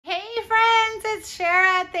it's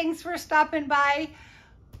Shara. Thanks for stopping by.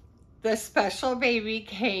 The special baby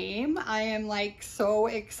came. I am like so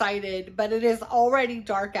excited, but it is already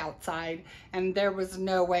dark outside and there was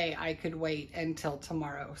no way I could wait until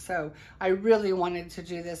tomorrow. So I really wanted to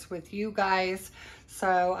do this with you guys.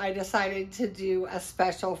 So I decided to do a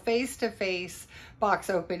special face-to-face box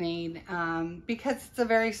opening because it's a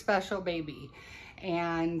very special baby.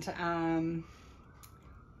 And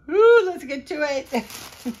let's get to it.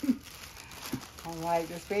 All right,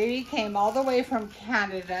 this baby came all the way from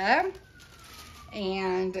Canada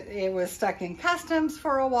and it was stuck in customs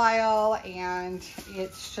for a while, and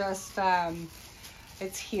it's just,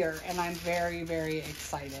 it's here and I'm very, very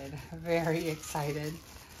excited, very excited.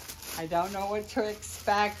 I don't know what to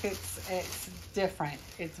expect. It's different.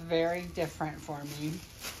 It's very different for me.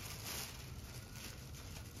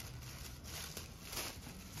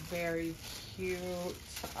 Very cute.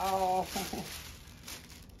 Oh.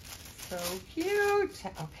 So cute.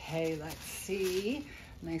 Okay, let's see.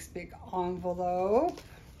 Nice big envelope.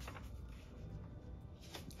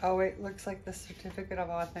 Oh, it looks like the certificate of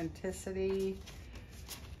authenticity.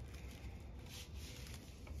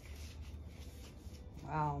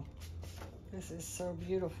 Wow, this is so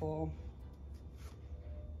beautiful.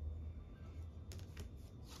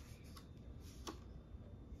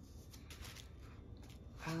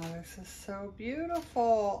 Oh, this is so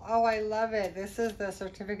beautiful. Oh, I love it. This is the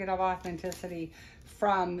certificate of authenticity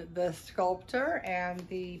from the sculptor and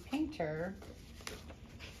the painter.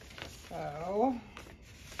 So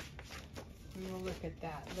we will look at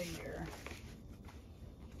that later.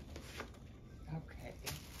 Okay.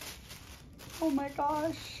 Oh my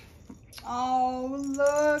gosh. Oh,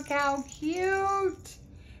 look how cute.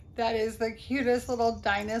 That is the cutest little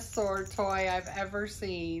dinosaur toy I've ever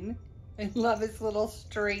seen. I love his little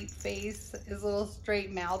straight face, his little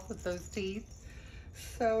straight mouth with those teeth.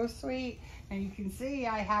 So sweet. And you can see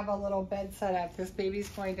I have a little bed set up. This baby's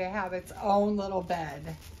going to have its own little bed.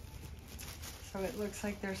 So it looks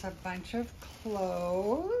like there's a bunch of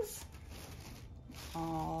clothes.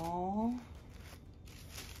 Oh,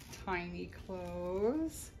 tiny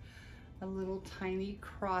clothes. A little tiny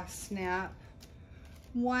cross snap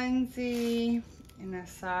onesie in a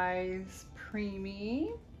size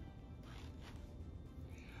preemie.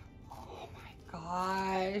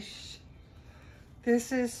 Gosh,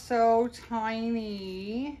 this is so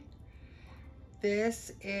tiny.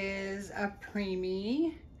 This is a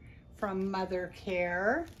preemie from Mother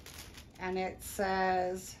Care, and it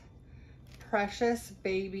says precious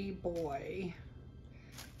baby boy.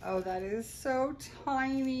 Oh, that is so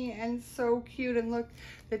tiny and so cute. And look,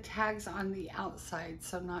 the tag's on the outside,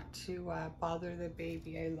 so not to bother the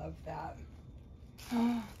baby. I love that.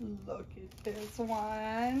 Oh, look at this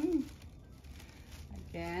one.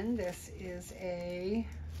 Again, this is I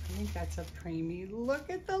think that's a preemie. Look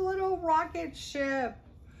at the little rocket ship.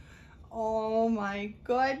 Oh my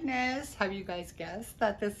goodness. Have you guys guessed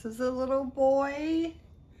that this is a little boy?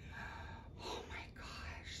 Oh my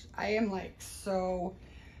gosh. I am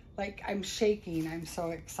I'm shaking. I'm so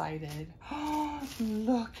excited. Oh,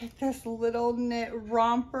 look at this little knit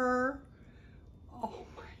romper. Oh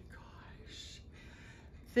my gosh.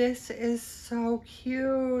 This is so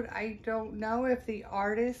cute. I don't know if the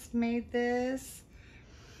artist made this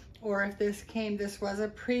or if this was a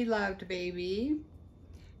pre-loved baby.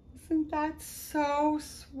 Isn't that so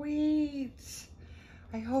sweet?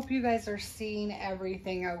 I hope you guys are seeing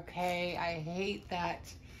everything okay. I hate that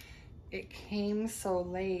it came so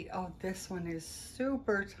late. Oh, this one is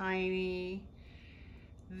super tiny.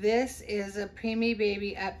 This is a preemie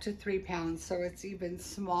baby up to 3 pounds, so it's even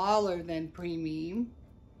smaller than preemie.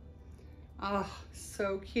 Oh,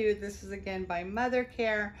 so cute. This is again by Mother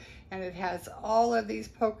Care, and it has all of these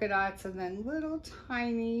polka dots and then little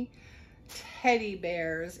tiny teddy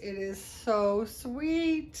bears. It is so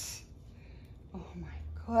sweet. Oh my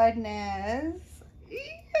goodness.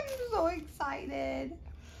 I'm so excited.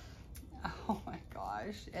 Oh my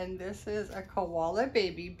gosh. And this is a koala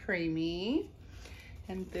baby preemie.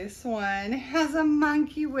 And this one has a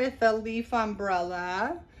monkey with a leaf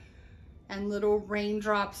umbrella and little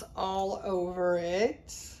raindrops all over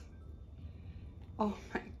it. Oh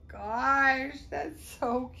my gosh, that's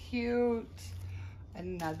so cute.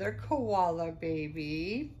 Another koala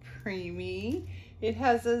baby, preemie. It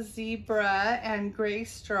has a zebra and gray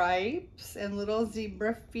stripes and little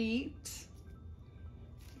zebra feet.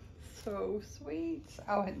 So sweet.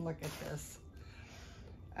 Oh, and look at this.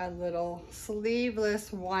 A little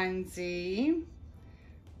sleeveless onesie.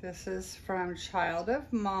 This is from Child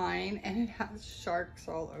of Mine, and it has sharks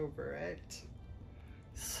all over it.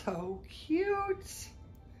 So cute.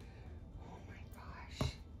 Oh my gosh.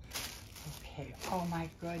 Okay, Oh my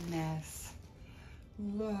goodness.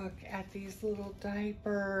 Look at these little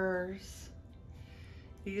diapers.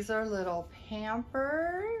 These are little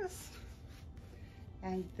Pampers.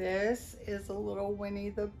 And this is a little Winnie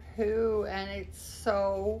the Pooh, and it's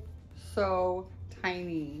so, so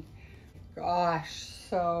tiny. Gosh,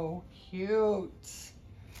 so cute.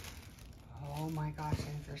 Oh my gosh,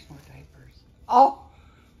 and there's more diapers. Oh,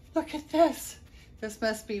 look at this. This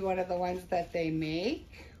must be one of the ones that they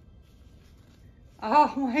make.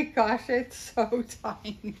 Oh my gosh, it's so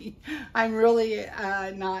tiny. I'm really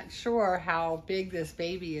not sure how big this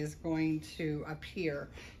baby is going to appear.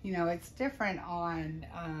 You know, it's different on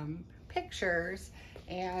pictures,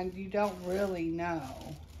 and you don't really know.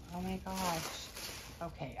 Oh my gosh.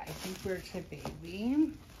 Okay, I think we're to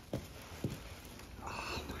baby.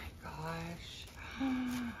 Oh my gosh.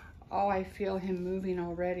 Oh, I feel him moving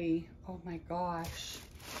already. Oh my gosh.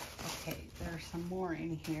 Okay, there's some more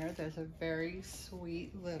in here. There's a very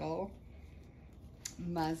sweet little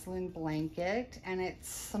muslin blanket, and it's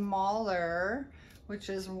smaller, which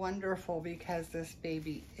is wonderful because this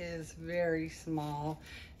baby is very small,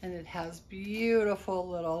 and it has beautiful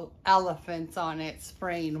little elephants on it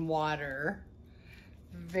spraying water.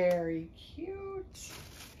 Very cute.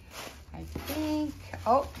 I think,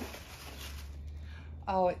 oh,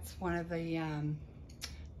 it's one of the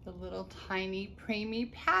little tiny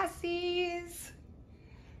preemie passies,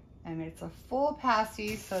 and it's a full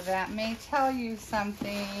passy, so that may tell you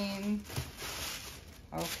something.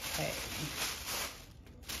 Okay,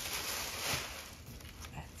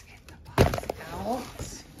 let's get the box out. Oh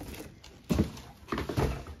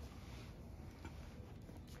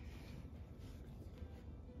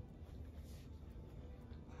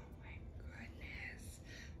my goodness,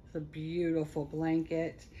 it's a beautiful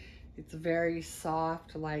blanket. It's very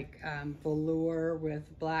soft, like velour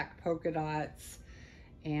with black polka dots,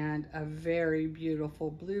 and a very beautiful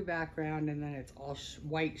blue background, and then it's all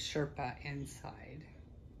white Sherpa inside.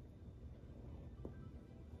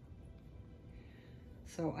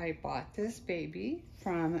 So I bought this baby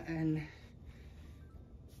from a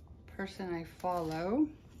person I follow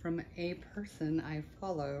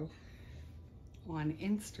on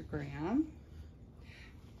Instagram,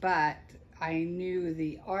 but I knew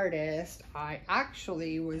the artist. I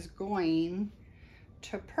actually was going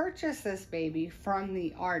to purchase this baby from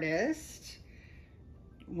the artist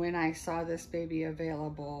when I saw this baby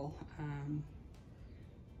available,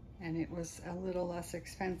 and it was a little less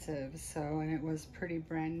expensive, and it was pretty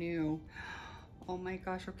brand new. Oh my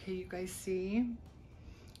gosh, okay, you guys see?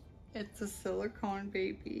 It's a silicone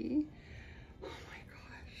baby. Oh my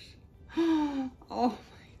gosh. Oh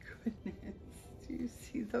my goodness. Do you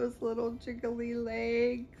see those little jiggly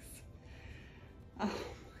legs? Oh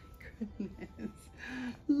my goodness.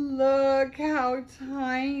 Look how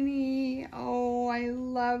tiny. Oh, I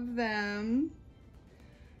love them.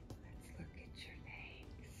 Let's look at your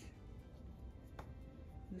legs.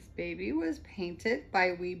 This baby was painted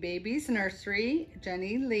by Wee Baby's Nursery,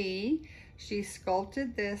 Jenny Lee. She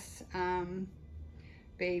sculpted this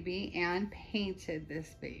baby and painted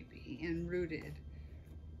this baby and rooted.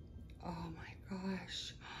 Oh my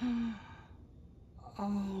gosh.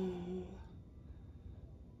 Oh,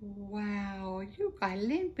 wow, you got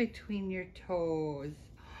lint between your toes.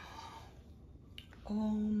 Oh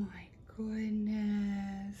my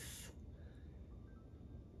goodness.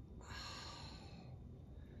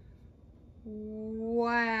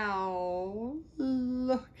 Wow,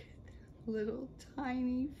 look at that little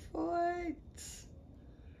tiny foot.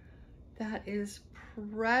 That is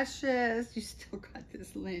precious. You still got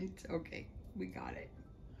this lint. Okay, we got it.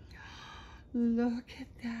 Look at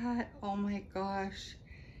that. Oh my gosh.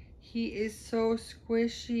 He is so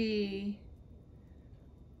squishy.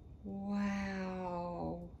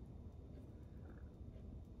 Wow.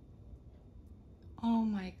 Oh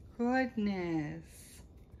my goodness.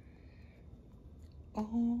 Oh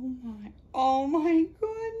my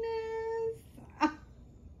goodness.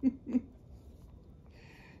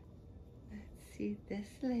 Let's see this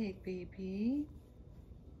leg, baby.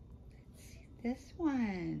 Let's see this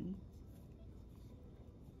one.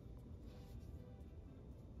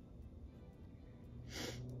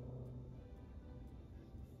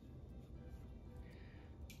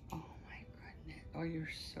 Oh my goodness. Oh, you're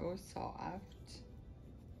so soft.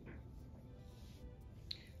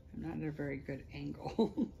 I'm not at a very good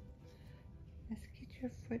angle. Let's get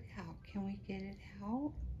your foot out. Can we get it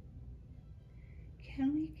out?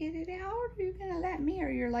 Can we get it out? Are you gonna let me? Or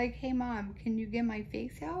you're like, hey mom, can you get my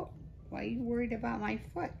face out? Why are you worried about my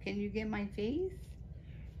foot? Can you get my face?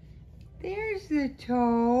 There's the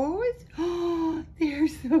toes. Oh,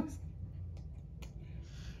 there's those.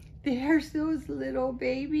 There's those little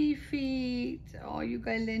baby feet. Oh, you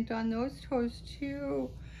got lint on those toes too.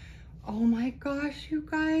 Oh my gosh, you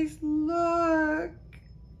guys, look.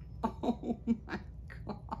 Oh my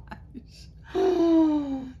gosh.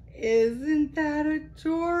 Isn't that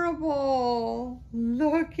adorable?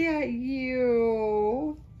 Look at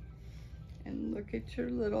you. And look at your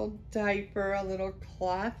little diaper, a little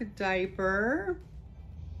cloth diaper.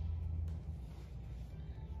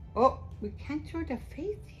 Oh, we can't show the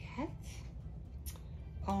face yet.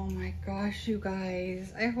 Oh my gosh, you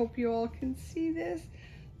guys. I hope you all can see this.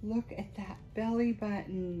 Look at that belly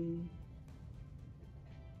button.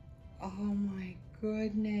 Oh my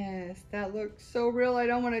goodness. That looks so real. I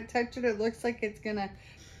don't want to touch it. It looks like it's gonna,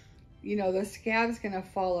 you know, the scab's gonna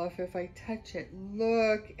fall off if I touch it.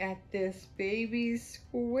 Look at this baby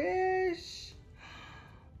squish.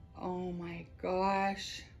 Oh my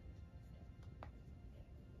gosh.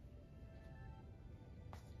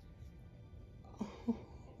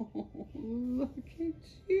 Oh, look at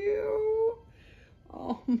you.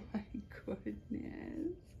 Oh my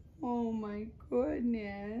goodness. Oh my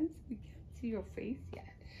goodness. We can't see your face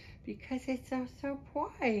yet because it's a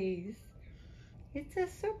surprise. It's a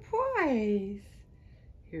surprise.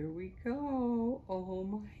 Here we go. Oh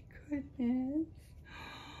my goodness.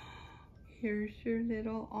 Here's your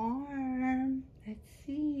little arm. Let's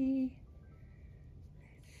see.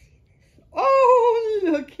 Oh,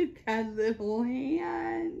 look at that little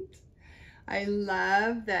hand. I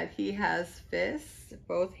love that he has fists.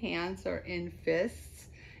 Both hands are in fists,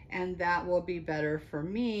 and that will be better for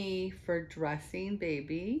me for dressing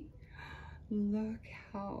baby. Look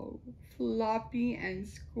how floppy and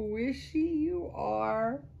squishy you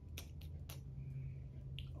are.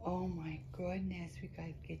 Oh my goodness, we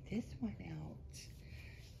gotta get this one out.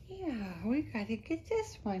 Yeah, we gotta get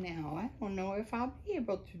this one out. I don't know if I'll be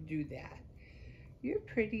able to do that. You're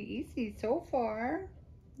pretty easy so far.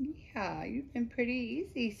 Yeah, you've been pretty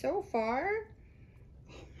easy so far.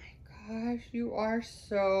 Oh my gosh, you are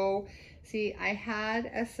so... See, I had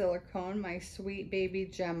a silicone, my sweet baby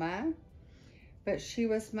Gemma, but she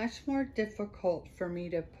was much more difficult for me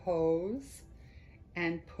to pose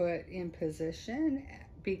and put in position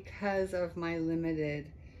because of my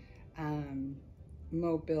limited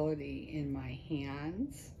mobility in my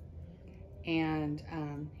hands. And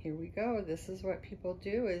here we go. This is what people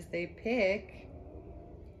do, is they pick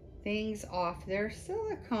things off their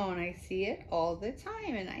silicone. I see it all the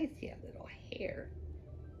time, and I see a little hair.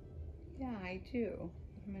 Yeah, I do.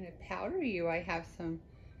 I'm gonna powder you. I have some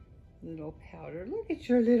little powder. Look at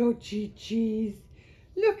your little chi-chis.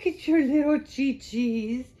 Look at your little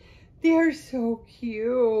chi-chis. They're so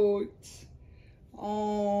cute.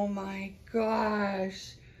 Oh my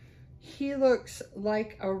gosh. He looks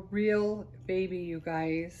like a real baby, you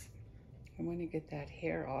guys. I want to get that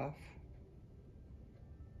hair off.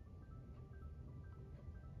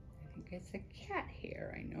 I think it's a cat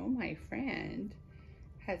hair. I know my friend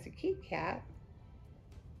has a kitty cat.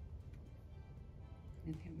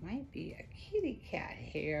 And it might be a kitty cat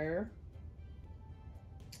hair.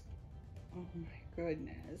 Oh my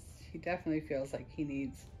goodness. He definitely feels like he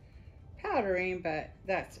needs powdering, but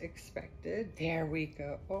that's expected. There we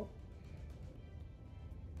go. Oh.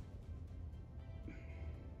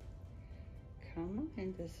 Come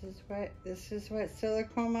on, this is what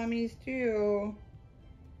silicone mummies do.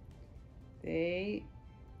 They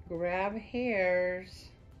grab hairs.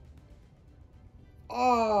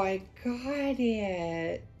 Oh, I got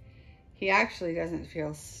it. He actually doesn't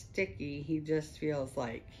feel sticky. He just feels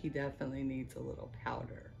like he definitely needs a little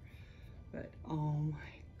powder. But oh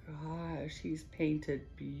my gosh, he's painted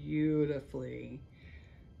beautifully.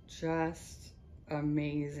 Just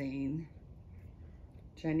amazing.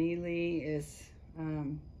 Jenny Lee is,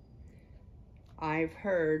 I've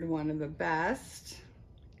heard, one of the best,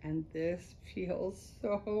 and this feels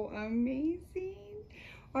so amazing.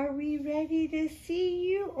 Are we ready to see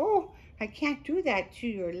you? Oh, I can't do that to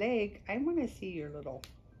your leg. I want to see your little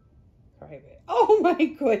private. Oh my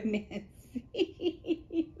goodness.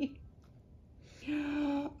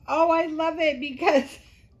 Oh, I love it because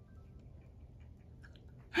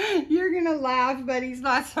you're going to laugh, but he's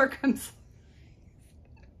not circumcised.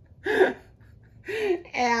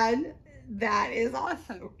 And that is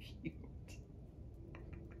also cute.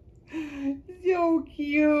 So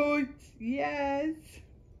cute. Yes.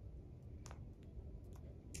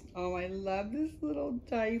 Oh, I love this little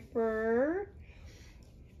diaper.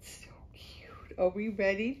 It's so cute. Are we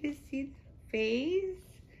ready to see the face?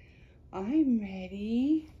 I'm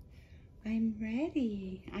ready. I'm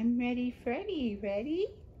ready. I'm ready, Freddy. Ready?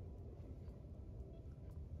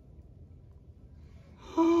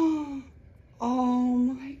 Oh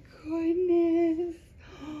my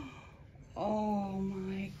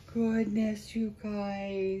goodness, you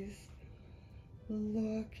guys.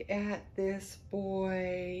 Look at this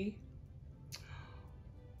boy.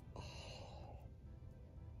 Oh,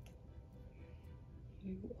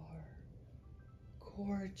 you are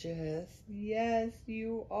gorgeous. Yes,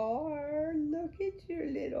 you are. Look at your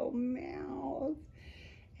little mouth.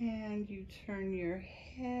 And you turn your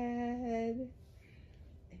head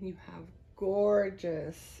and you have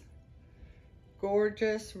gorgeous,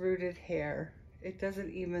 gorgeous rooted hair. It doesn't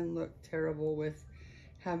even look terrible with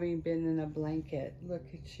having been in a blanket. Look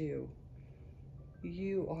at you.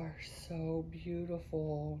 You are so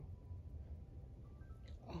beautiful.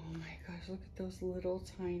 Oh my gosh, look at those little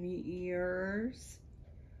tiny ears.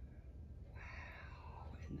 Wow,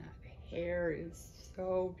 and that hair is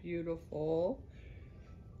so beautiful.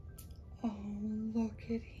 Oh, look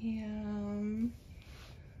at him.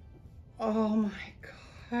 Oh my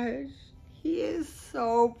gosh. He is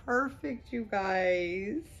so perfect, you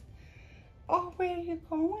guys. Oh, where are you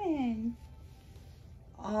going?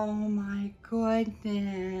 Oh my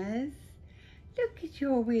goodness. Look at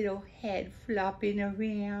your little head flopping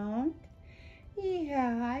around.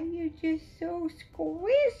 Yeah, you're just so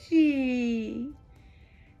squishy.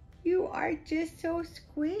 You are just so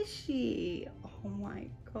squishy. Oh my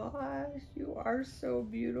gosh, you are so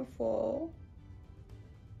beautiful.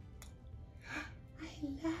 I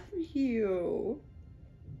love you.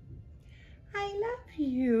 I love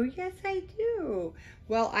you. Yes, I do.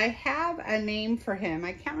 Well, I have a name for him.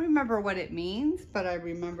 I can't remember what it means, but I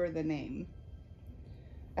remember the name.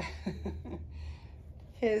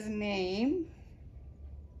 His name.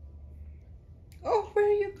 Oh, where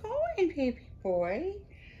are you going, baby boy?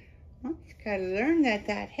 Well, he's got to learn that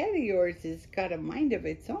that head of yours has got a mind of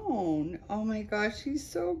its own. Oh my gosh, he's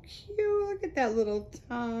so cute. Look at that little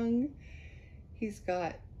tongue. He's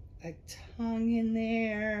got a tongue in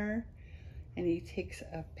there. And he takes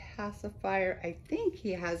a pacifier. I think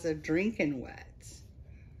he has a drinking wet.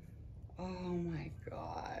 Oh my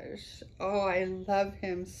gosh. Oh, I love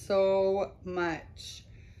him so much.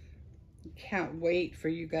 Can't wait for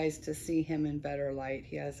you guys to see him in better light.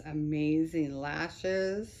 He has amazing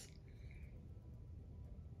lashes.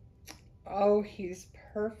 Oh, he's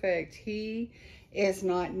perfect. He is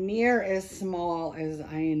not near as small as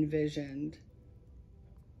I envisioned.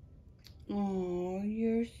 Oh,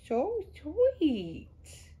 you're so sweet.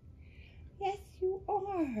 Yes, you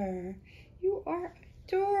are. You are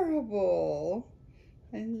adorable.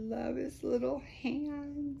 I love his little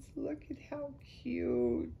hands. Look at how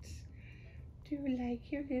cute. Do you like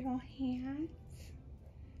your little hands?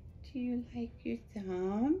 Do you like your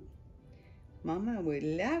thumb? Mama would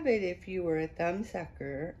love it if you were a thumb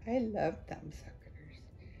sucker. I love thumb suckers.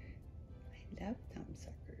 I love thumb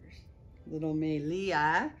suckers. Little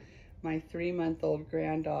Melia, my 3-month-old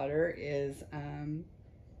granddaughter,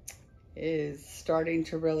 is starting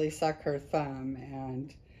to really suck her thumb,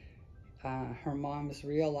 and her mom's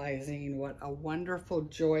realizing what a wonderful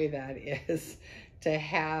joy that is to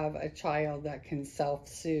have a child that can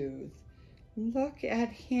self-soothe. Look at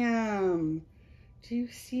him. Do you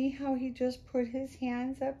see how he just put his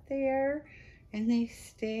hands up there and they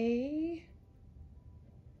stay?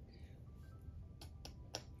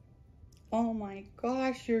 Oh my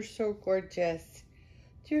gosh, you're so gorgeous.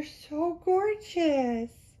 You're so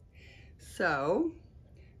gorgeous. So,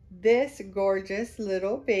 this gorgeous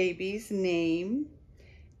little baby's name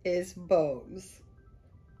is Boaz,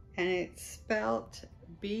 and it's spelt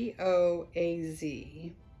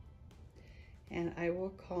B-O-A-Z. And I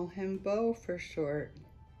will call him Bo for short.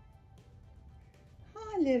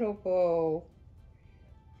 Hi, little Bo.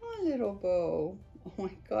 Hi, little Bo. Oh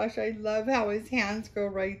my gosh, I love how his hands go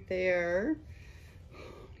right there.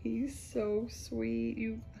 He's so sweet,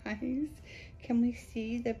 you guys. Can we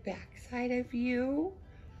see the backside of you?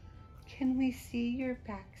 Can we see your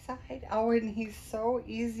backside? Oh, and he's so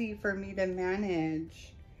easy for me to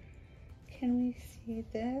manage. Can we see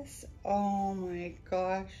this? Oh my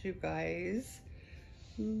gosh, you guys.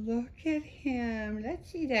 Look at him.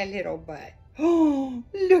 Let's see that little butt. Oh,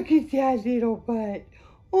 look at that little butt.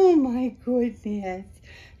 Oh my goodness.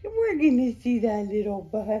 We're gonna see that little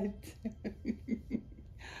butt.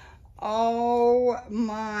 Oh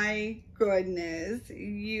my goodness.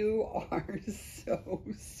 You are so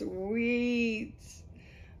sweet.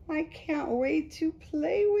 I can't wait to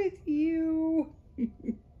play with you. I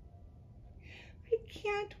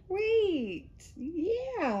can't wait.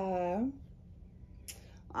 Yeah.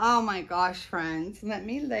 Oh my gosh, friends. Let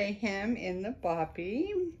me lay him in the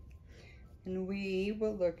boppy and we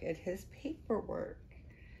will look at his paperwork.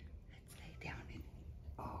 Let's lay down and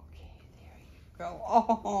okay, there you go.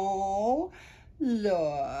 Oh,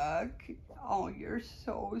 Look. Oh, you're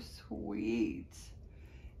so sweet.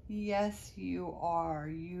 Yes, you are.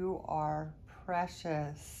 You are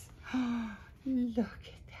precious. Look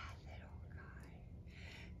at that little guy.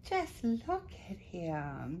 Just look at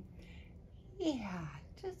him. Yeah,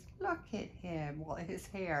 just look at him. Well, his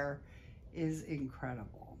hair is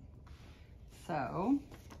incredible. So,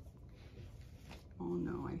 oh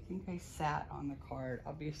no, I think I sat on the card.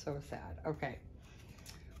 I'll be so sad. Okay.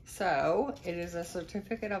 So, it is a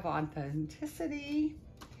certificate of authenticity.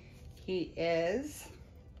 He is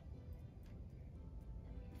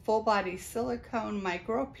full body silicone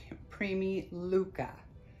micro preemie Luca.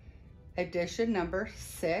 Edition number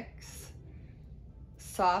 6.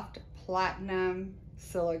 Soft platinum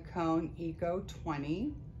silicone Eco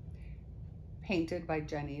 20. Painted by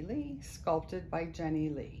Jenny Lee, sculpted by Jenny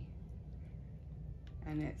Lee.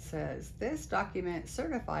 And it says, this document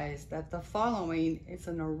certifies that the following is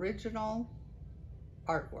an original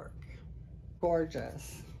artwork.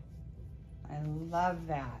 Gorgeous. I love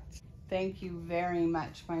that. Thank you very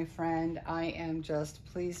much, my friend. I am just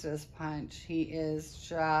pleased as punch. He is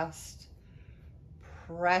just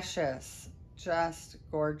precious, just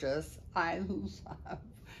gorgeous. I love,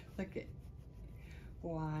 look at,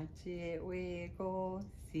 watch it wiggle,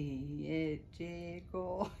 see it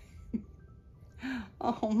jiggle.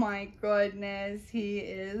 Oh my goodness, he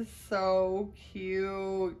is so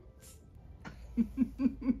cute.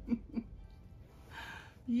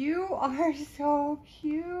 You are so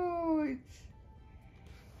cute.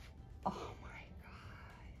 Oh my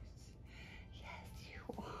gosh. Yes,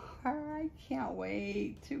 you are. I can't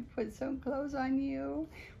wait to put some clothes on you.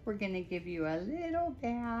 We're going to give you a little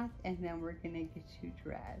bath and then we're going to get you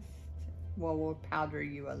dressed. Well, we'll powder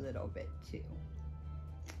you a little bit too.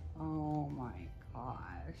 Oh my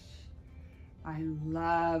gosh. I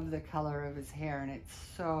love the color of his hair and it's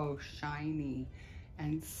so shiny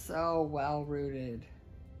and so well rooted.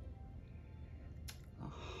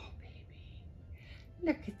 Oh, baby.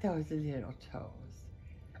 Look at those little toes.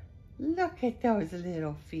 Look at those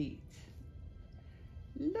little feet.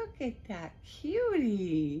 Look at that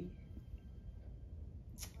cutie.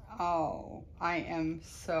 Oh, I am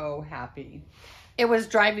so happy. It was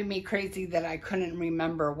driving me crazy that I couldn't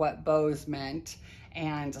remember what bows meant.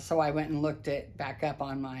 And so I went and looked it back up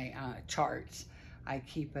on my charts. I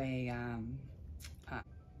keep a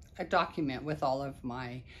document with all of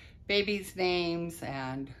my babies' names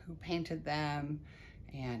and who painted them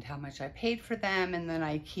and how much I paid for them. And then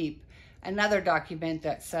I keep another document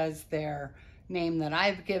that says their name that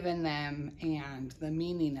I've given them and the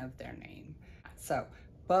meaning of their name. So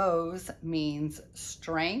bows means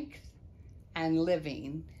strength and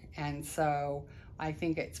living. And so I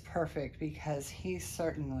think it's perfect because he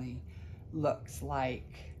certainly looks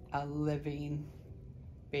like a living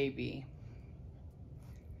baby.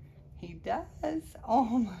 He does. Oh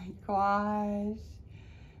my gosh.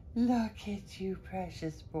 Look at you,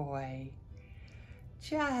 precious boy.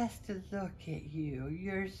 Just look at you.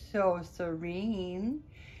 You're so serene.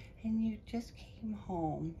 And you just came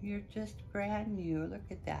home. You're just brand new. Look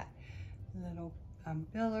at that little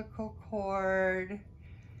umbilical cord.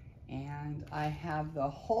 And I have the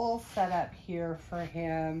whole setup here for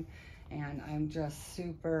him. And I'm just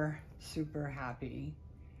super, super happy.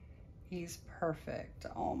 He's perfect.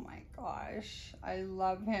 Oh my gosh. I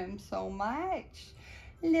love him so much.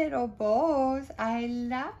 Little Bows, I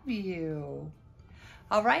love you.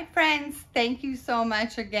 All right, friends, thank you so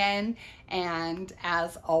much again. And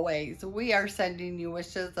as always, we are sending you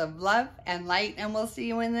wishes of love and light, and we'll see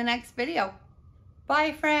you in the next video.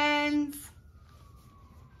 Bye, friends.